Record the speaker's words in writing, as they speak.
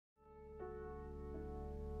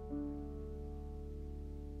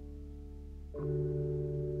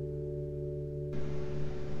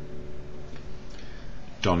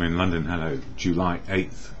Don in London. Hello. July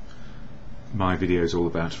 8th. My video is all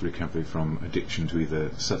about recovery from addiction to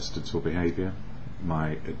either substance or behaviour.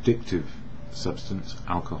 My addictive substance,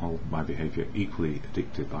 alcohol, my behaviour equally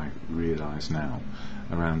addictive, I realise now,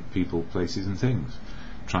 around people, places and things.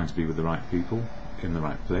 Trying to be with the right people, in the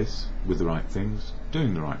right place, with the right things,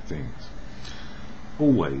 doing the right things.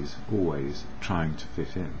 Always trying to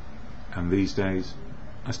fit in. And these days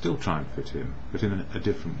I still try and fit in, but in a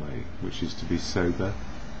different way, which is to be sober,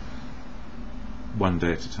 one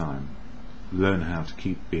day at a time, learn how to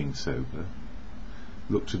keep being sober,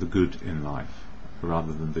 look to the good in life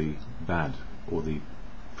rather than the bad or the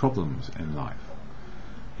problems in life,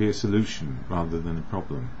 be a solution rather than a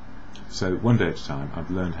problem. So one day at a time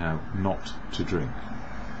I've learned how not to drink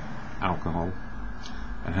alcohol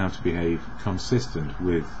and how to behave consistent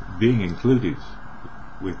with being included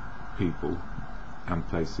with people and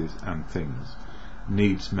places and things,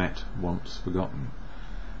 needs met, wants forgotten,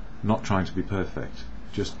 not trying to be perfect,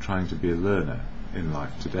 just trying to be a learner in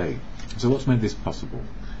life today. So what's made this possible?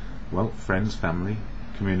 Well, friends, family,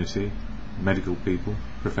 community, medical people,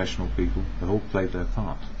 professional people have all played their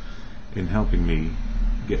part in helping me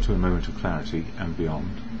get to a moment of clarity and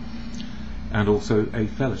beyond, and also a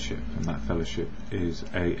fellowship, and that fellowship is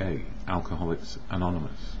AA, Alcoholics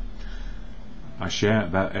Anonymous. I share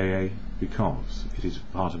about AA because it is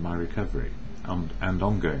part of my recovery and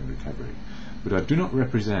ongoing recovery, but I do not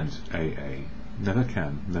represent AA, never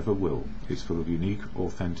can, never will. It's full of unique,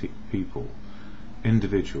 authentic people,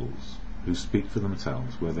 individuals who speak for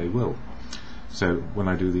themselves where they will. So when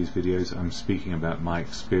I do these videos, I'm speaking about my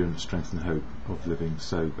experience, strength and hope of living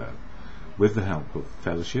sober, with the help of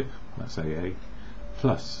fellowship, that's AA,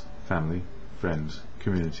 plus family, friends,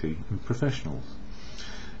 community and professionals.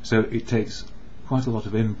 So it takes quite a lot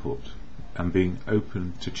of input and being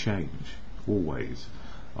open to change, always,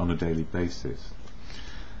 on a daily basis.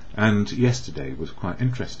 And yesterday was quite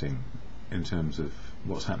interesting in terms of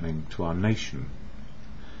what's happening to our nation.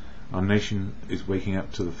 Our nation is waking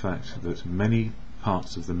up to the fact that many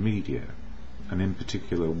parts of the media, and in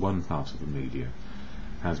particular one part of the media,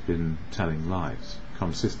 has been telling lies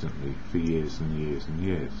consistently for years and years and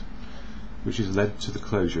years, which has led to the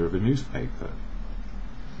closure of a newspaper.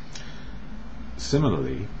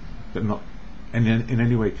 Similarly, but not in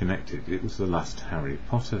any way connected, it was the last Harry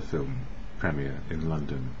Potter film premiere in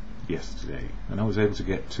London yesterday, and I was able to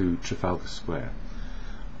get to Trafalgar Square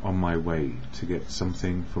on my way to get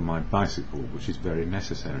something for my bicycle, which is very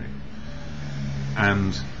necessary,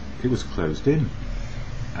 and it was closed in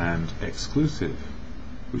and exclusive,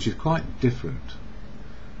 which is quite different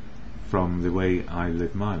from the way I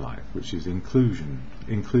live my life, which is inclusion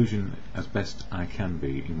as best I can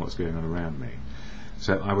be in what's going on around me.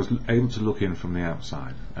 So I was able to look in from the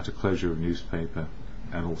outside at a closure of a newspaper,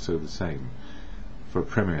 and also the same for a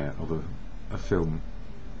premiere of a film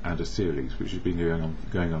and a series which has been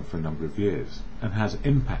going on for a number of years and has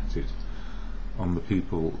impacted on the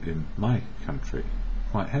people in my country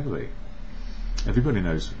quite heavily. Everybody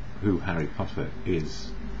knows who Harry Potter is.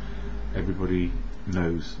 Everybody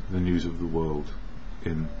knows the news of the world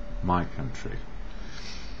in my country.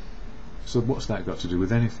 So what's that got to do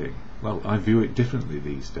with anything? Well, I view it differently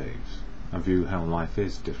these days. I view how life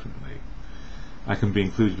is differently. I can be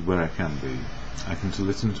included where I can be. I can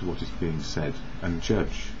listen to what is being said and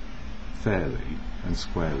judge fairly and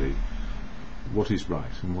squarely what is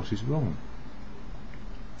right and what is wrong.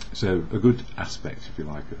 So a good aspect, if you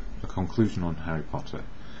like, a conclusion on Harry Potter,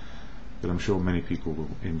 but I'm sure many people will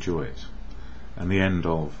enjoy it, and the end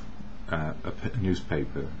of a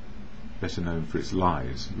newspaper better known for its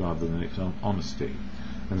lies rather than its honesty,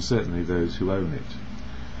 and certainly those who own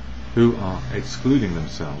it, who are excluding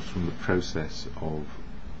themselves from the process of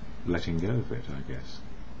letting go of it, I guess.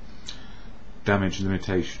 Damage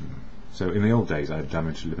limitation. So in the old days I had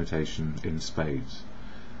damage limitation in spades.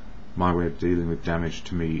 My way of dealing with damage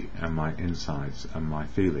to me and my insides and my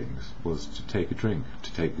feelings was to take a drink,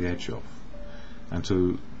 to take the edge off, and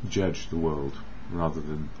to judge the world rather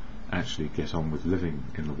than actually get on with living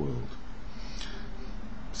in the world.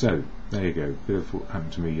 So there you go, bit of what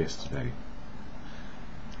happened to me yesterday.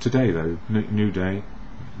 Today though, new day,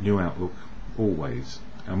 new outlook, always,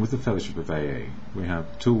 and with the fellowship of AA we have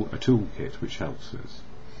a toolkit which helps us,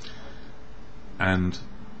 and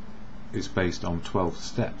it's based on 12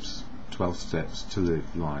 steps to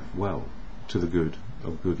live life well, to the good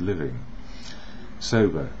of good living.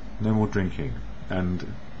 Sober, no more drinking,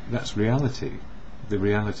 and that's reality, the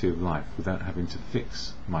reality of life, without having to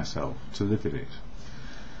fix myself to live in it.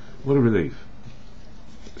 What a relief.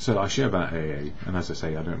 So I share about AA, and as I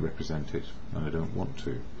say, I don't represent it, and I don't want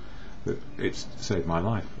to, but it's saved my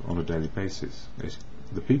life on a daily basis. It's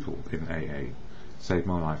the people in AA save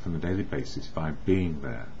my life on a daily basis by being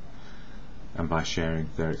there and by sharing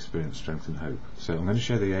their experience, strength and hope. So I'm going to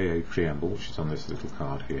share the AA preamble, which is on this little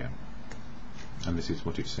card here, and this is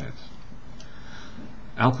what it says.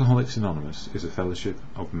 Alcoholics Anonymous is a fellowship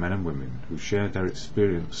of men and women who share their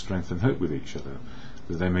experience, strength and hope with each other,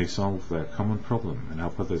 that they may solve their common problem and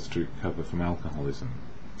help others to recover from alcoholism.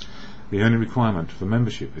 The only requirement for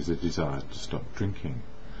membership is a desire to stop drinking.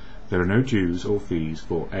 There are no dues or fees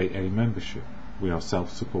for AA membership. We are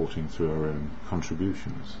self-supporting through our own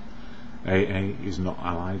contributions. AA is not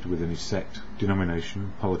allied with any sect,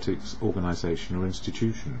 denomination, politics, organisation or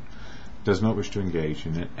institution, does not wish to engage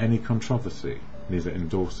in any controversy, neither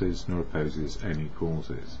endorses nor opposes any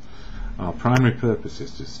causes. Our primary purpose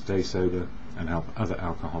is to stay sober and help other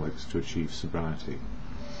alcoholics to achieve sobriety.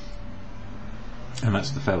 And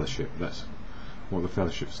that's the fellowship, that's what the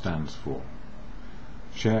fellowship stands for.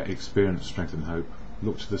 Share experience, strength and hope,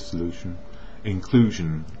 look to the solution,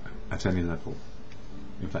 inclusion at any level.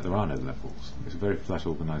 In fact, there are no levels. It's a very flat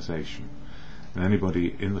organisation, and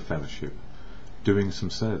anybody in the fellowship doing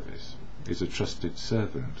some service is a trusted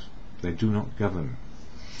servant. They do not govern.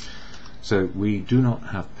 So we do not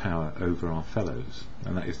have power over our fellows,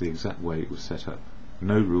 and that is the exact way it was set up.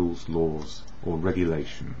 No rules, laws or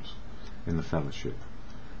regulations in the fellowship,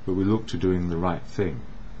 but we look to doing the right thing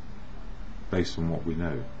based on what we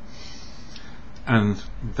know. And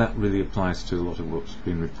that really applies to a lot of what's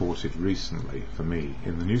been reported recently for me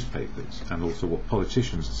in the newspapers, and also what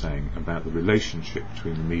politicians are saying about the relationship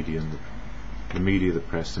between the media and the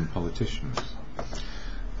press and politicians.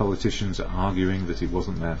 Politicians are arguing that it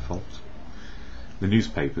wasn't their fault. The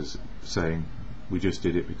newspapers saying we just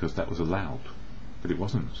did it because that was allowed, but it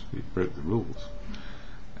wasn't. It broke the rules.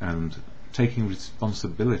 And taking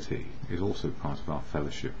responsibility is also part of our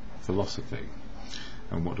fellowship philosophy.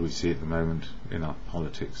 And what do we see at the moment in our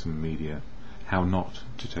politics and media? How not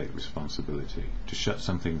to take responsibility, to shut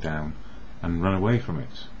something down and run away from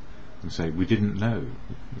it and say we didn't know.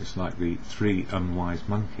 It's like the three unwise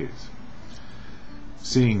monkeys,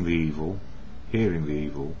 seeing the evil, hearing the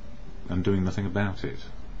evil and doing nothing about it.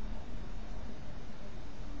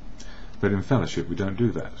 But in fellowship we don't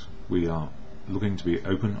do that. We are looking to be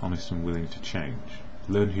open, honest and willing to change,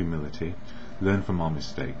 learn humility, learn from our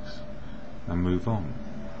mistakes and move on.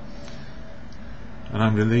 And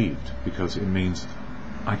I'm relieved because it means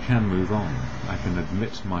I can move on. I can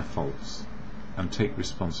admit my faults and take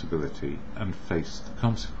responsibility and face the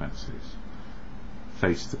consequences.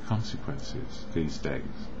 Face the consequences these days.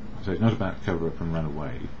 So it's not about cover up and run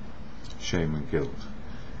away, shame and guilt.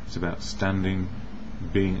 It's about standing,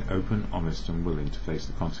 being open, honest and willing to face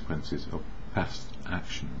the consequences of past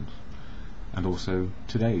actions and also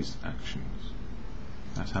today's actions.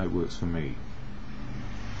 That's how it works for me.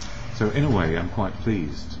 So in a way I'm quite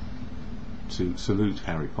pleased to salute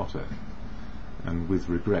Harry Potter and with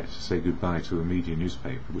regret say goodbye to a media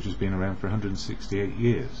newspaper which has been around for 168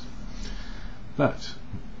 years. But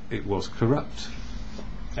it was corrupt.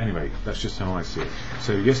 Anyway, that's just how I see it.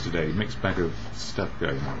 So yesterday, mixed bag of stuff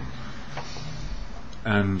going on.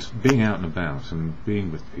 And being out and about and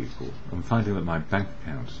being with people and finding that my bank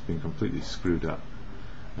account has been completely screwed up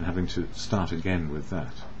and having to start again with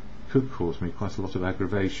that could cause me quite a lot of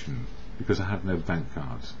aggravation because I have no bank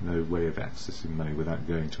cards, no way of accessing money without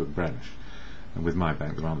going to a branch, and with my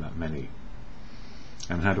bank there aren't that many.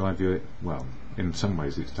 And how do I view it? Well, in some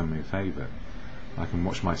ways it's done me a favour. I can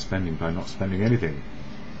watch my spending by not spending anything.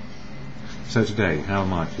 So today, how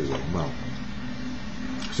am I feeling? Well,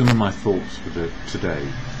 some of my thoughts for today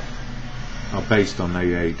are based on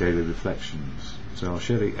AA Daily Reflections. So I'll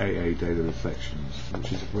share the AA Daily Reflections,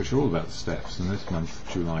 which are all about the steps, and this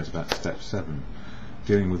month, July, is about step 7,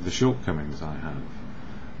 dealing with the shortcomings I have.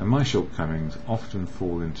 And my shortcomings often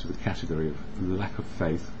fall into the category of lack of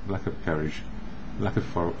faith, lack of courage, lack of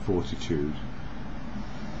fortitude,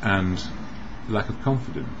 and lack of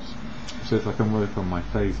confidence. So if I can work on my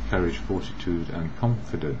faith, courage, fortitude and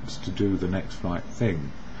confidence to do the next right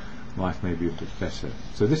thing, life may be a bit better.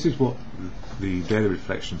 So this is what the Daily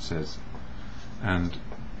Reflection says, and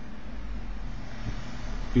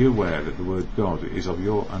be aware that the word God is of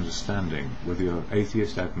your understanding, whether you're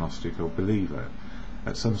atheist, agnostic or believer.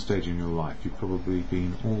 At some stage in your life you've probably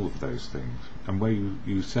been all of those things, and where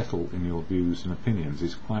you settle in your views and opinions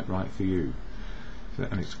is quite right for you,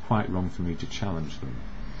 and it's quite wrong for me to challenge them.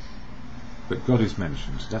 But God is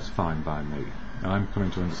mentioned, that's fine by me, and I'm coming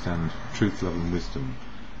to understand truth, love and wisdom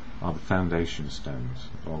are the foundation stones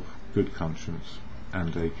of good conscience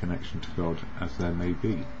and a connection to God as there may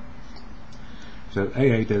be. So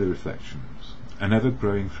AA Daily Reflections, An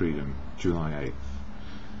Ever-Growing Freedom, July 8th.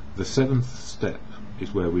 The 7th step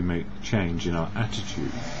is where we make change in our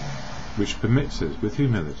attitude, which permits us, with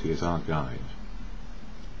humility as our guide,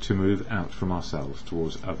 to move out from ourselves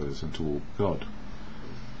towards others and toward God.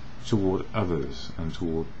 Toward others and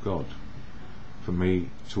toward God. For me,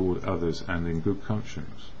 toward others and in good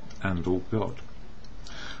conscience, and all God.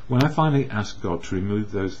 When I finally ask God to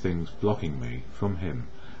remove those things blocking me from Him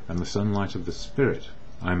and the sunlight of the Spirit,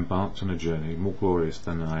 I embarked on a journey more glorious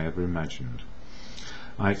than I ever imagined.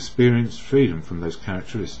 I experienced freedom from those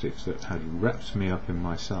characteristics that had wrapped me up in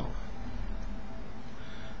myself.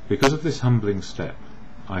 Because of this humbling step,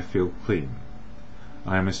 I feel clean.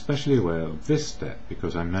 I am especially aware of this step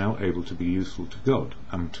because I am now able to be useful to God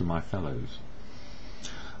and to my fellows.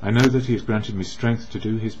 I know that He has granted me strength to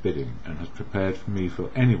do His bidding and has prepared me for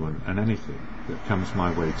anyone and anything that comes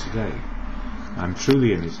my way today. I am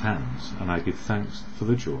truly in His hands, and I give thanks for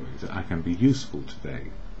the joy that I can be useful today,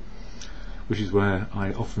 which is where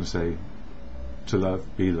I often say to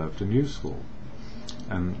love, be loved and useful.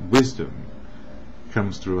 And wisdom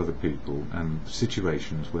comes through other people and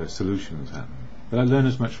situations where solutions happen. But I learn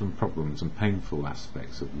as much from problems and painful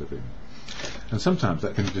aspects of living. And sometimes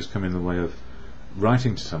that can just come in the way of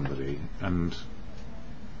writing to somebody and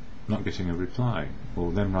not getting a reply,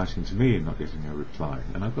 or them writing to me and not getting a reply.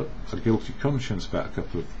 And I've got a guilty conscience about a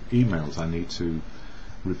couple of emails I need to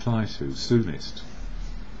reply to soonest.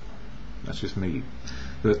 That's just me.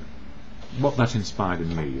 But what that inspired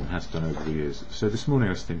in me and has done over the years. So this morning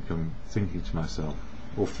I was thinking to myself,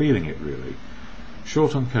 or feeling it really,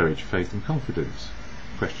 short on courage, faith and confidence?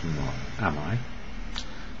 Question mark. Am I?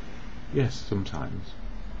 Yes, sometimes.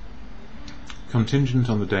 Contingent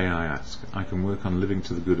on the day I ask, I can work on living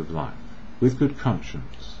to the good of life, with good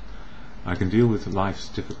conscience. I can deal with life's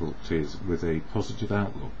difficulties with a positive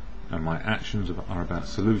outlook, and my actions are about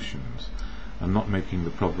solutions, and not making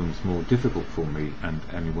the problems more difficult for me and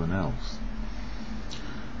anyone else.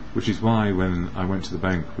 Which is why when I went to the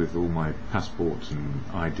bank with all my passport and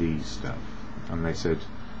ID stuff, and they said,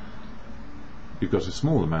 you've got a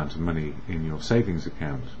small amount of money in your savings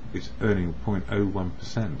account, it's earning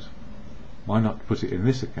 0.01%. Why not put it in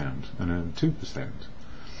this account and earn 2%?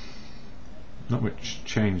 Not much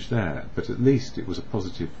change there, but at least it was a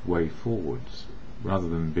positive way forwards, rather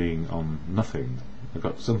than being on nothing. I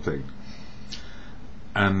got something.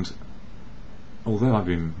 And although I've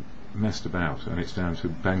been messed about, and it's down to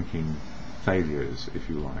banking failures, if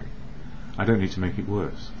you like, I don't need to make it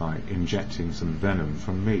worse by injecting some venom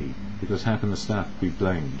from me, because how can the staff be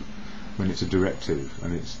blamed when it's a directive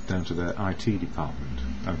and it's down to their IT department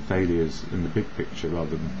and failures in the big picture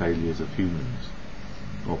rather than failures of humans,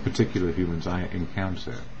 or particular humans I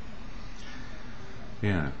encounter.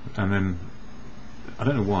 Yeah, and then I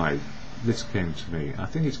don't know why this came to me. I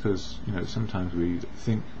think it's because, you know, sometimes we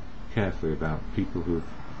think carefully about people who have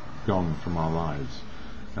gone from our lives.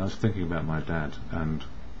 And I was thinking about my dad, and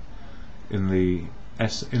in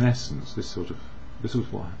essence, this was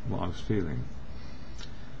what I was feeling.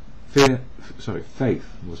 Faith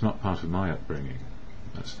was not part of my upbringing.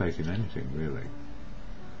 That's faith in anything, really.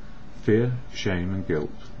 Fear, shame and guilt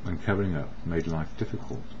and covering up made life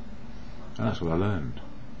difficult. And that's what I learned.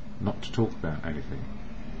 Not to talk about anything.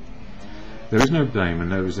 There is no blame and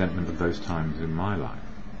no resentment of those times in my life.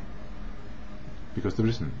 Because there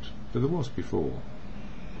isn't. But there was before.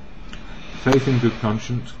 Faith in good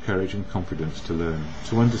conscience, courage and confidence to learn,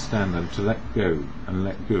 to understand and to let go and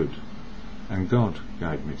let good. And God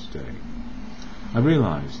guide me today. I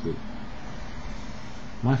realised that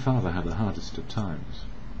my father had the hardest of times.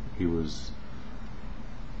 He was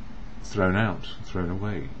thrown out, thrown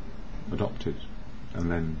away, adopted,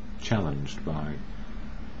 and then challenged by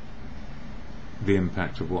the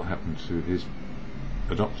impact of what happened to his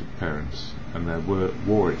adopted parents and their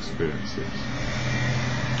war experiences.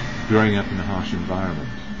 Growing up in a harsh environment,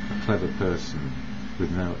 a clever person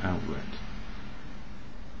with no outlet.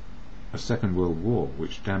 A Second World War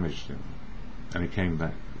which damaged him, and he came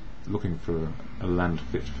back looking for a land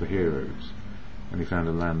fit for heroes, and he found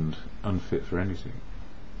a land unfit for anything.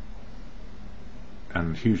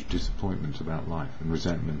 And huge disappointment about life, and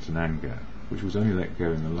resentment and anger, which was only let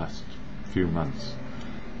go in the last few months,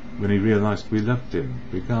 when he realised we loved him,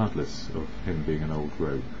 regardless of him being an old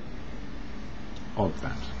rogue. Odd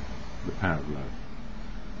that, the power of love.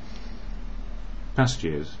 Past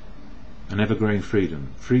years, an ever-growing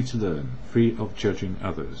freedom, free to learn, free of judging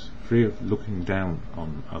others, free of looking down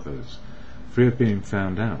on others, free of being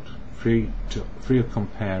found out, free of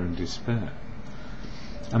compare and despair.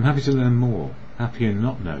 I'm happy to learn more, happy in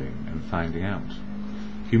not knowing and finding out.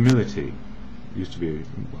 Humility used to be,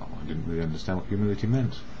 well, I didn't really understand what humility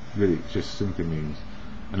meant. Really, it just simply means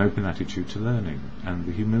an open attitude to learning and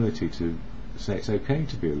the humility to say it's okay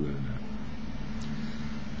to be a learner.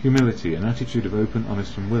 Humility, an attitude of open,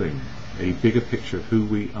 honest and willing, a bigger picture of who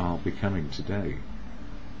we are becoming today.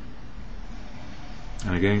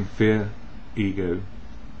 And again, fear, ego,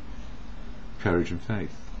 courage and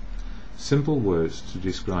faith. Simple words to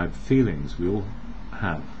describe feelings we all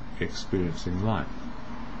have experiencing life.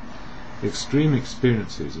 Extreme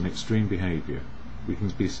experiences and extreme behaviour, we can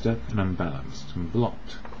be stuck and unbalanced and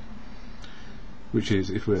blocked. Which is,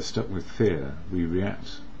 if we're stuck with fear, we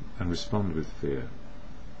react and respond with fear.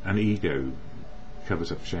 And ego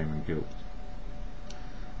covers up shame and guilt.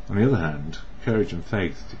 On the other hand, courage and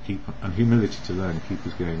faith to keep, and humility to learn keep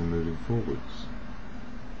us going and moving forwards.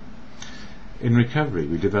 In recovery,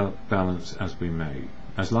 we develop balance as we may.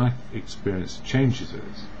 As life experience changes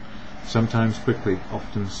us, sometimes quickly,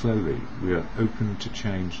 often slowly, we are open to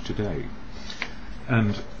change today.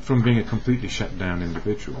 And from being a completely shut down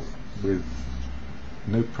individual with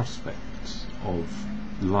no prospects of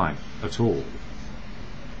life at all,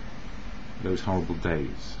 those horrible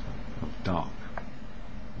days of dark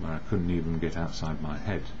where I couldn't even get outside my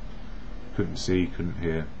head, couldn't see, couldn't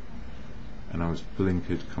hear, and I was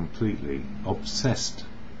blinkered completely, obsessed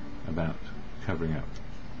about covering up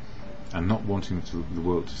and not wanting the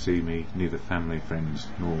world to see me, neither family, friends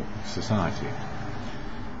nor society.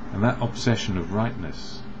 And that obsession of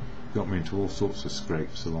rightness got me into all sorts of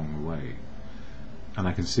scrapes along the way. And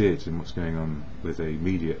I can see it in what's going on with a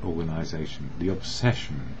media organisation, the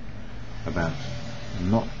obsession about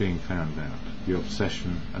not being found out, the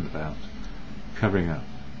obsession and about covering up,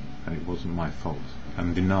 and it wasn't my fault,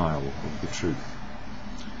 and denial of the truth.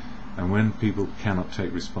 And when people cannot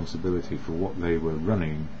take responsibility for what they were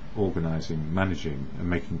running, organising, managing and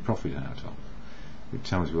making profit out of, it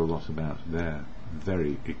tells you a lot about their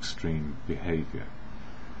very extreme behaviour,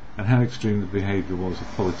 and how extreme the behaviour was of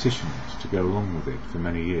politicians to go along with it for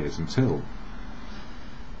many years, until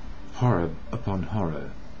horror upon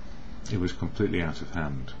horror it was completely out of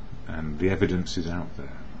hand, and the evidence is out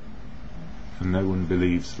there, and no one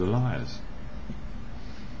believes the liars.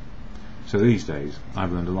 So these days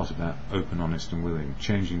I've learned a lot about open, honest and willing,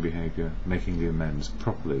 changing behaviour, making the amends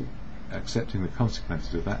properly, accepting the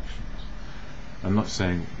consequences of actions, and not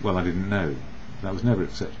saying, well, I didn't know. That was never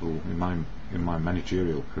acceptable in my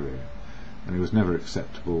managerial career, and it was never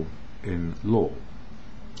acceptable in law,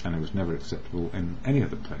 and it was never acceptable in any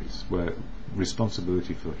other place where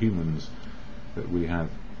responsibility for humans that we have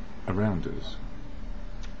around us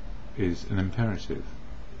is an imperative.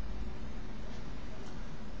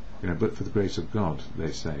 But for the grace of God,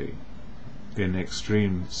 they say, in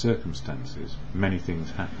extreme circumstances many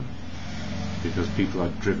things happen because people are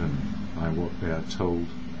driven by what they are told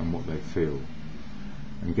and what they feel,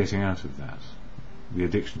 and getting out of that, the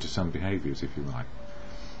addiction to some behaviours, if you like,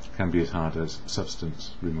 can be as hard as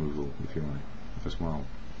substance removal, if you like, as well.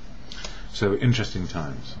 So interesting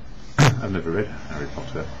times. I've never read Harry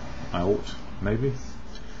Potter. I ought, maybe.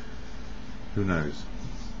 Who knows?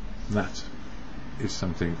 That is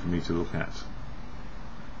something for me to look at.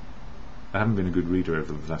 I haven't been a good reader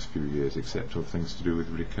over the last few years, except of things to do with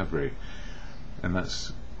recovery, and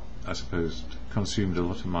that's, I suppose, consumed a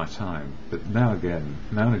lot of my time. But now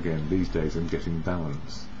and again these days I'm getting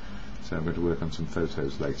balance, so I'm going to work on some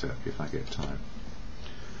photos later if I get time.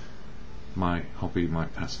 My hobby, my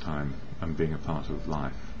pastime, and being a part of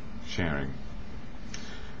life, sharing.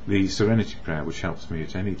 The Serenity Prayer, which helps me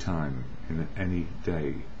at any time in any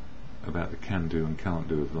day about the can-do and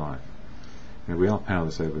can't-do of life. We are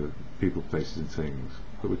powerless over people, places and things,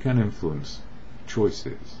 but we can influence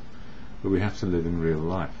choices. But we have to live in real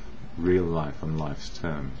life on life's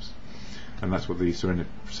terms. And that's what the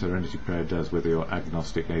Serenity Prayer does, whether you're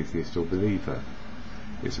agnostic, atheist or believer.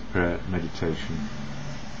 It's a prayer, meditation,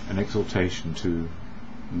 an exhortation to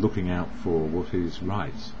looking out for what is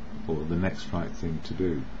right, or the next right thing to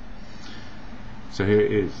do. So here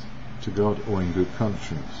it is: to God, or in good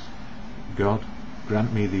conscience, God,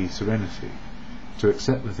 grant me the serenity to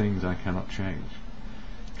accept the things I cannot change,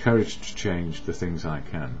 courage to change the things I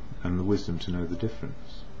can, and the wisdom to know the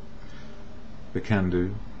difference. The can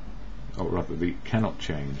do, or rather the cannot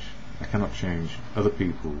change. I cannot change other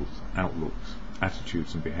people's outlooks,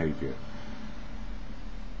 attitudes and behaviour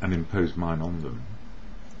and impose mine on them.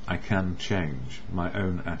 I can change my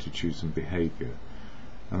own attitudes and behaviour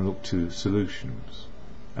and look to solutions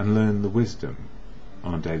and learn the wisdom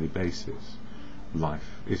on a daily basis.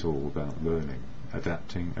 Life is all about learning,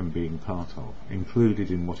 adapting and being part of, included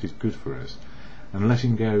in what is good for us, and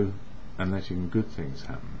letting go and letting good things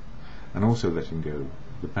happen, and also letting go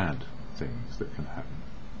the bad things that can happen.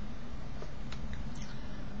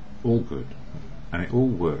 All good, and it all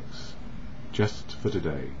works just for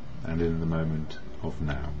today, and in the moment of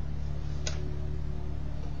now.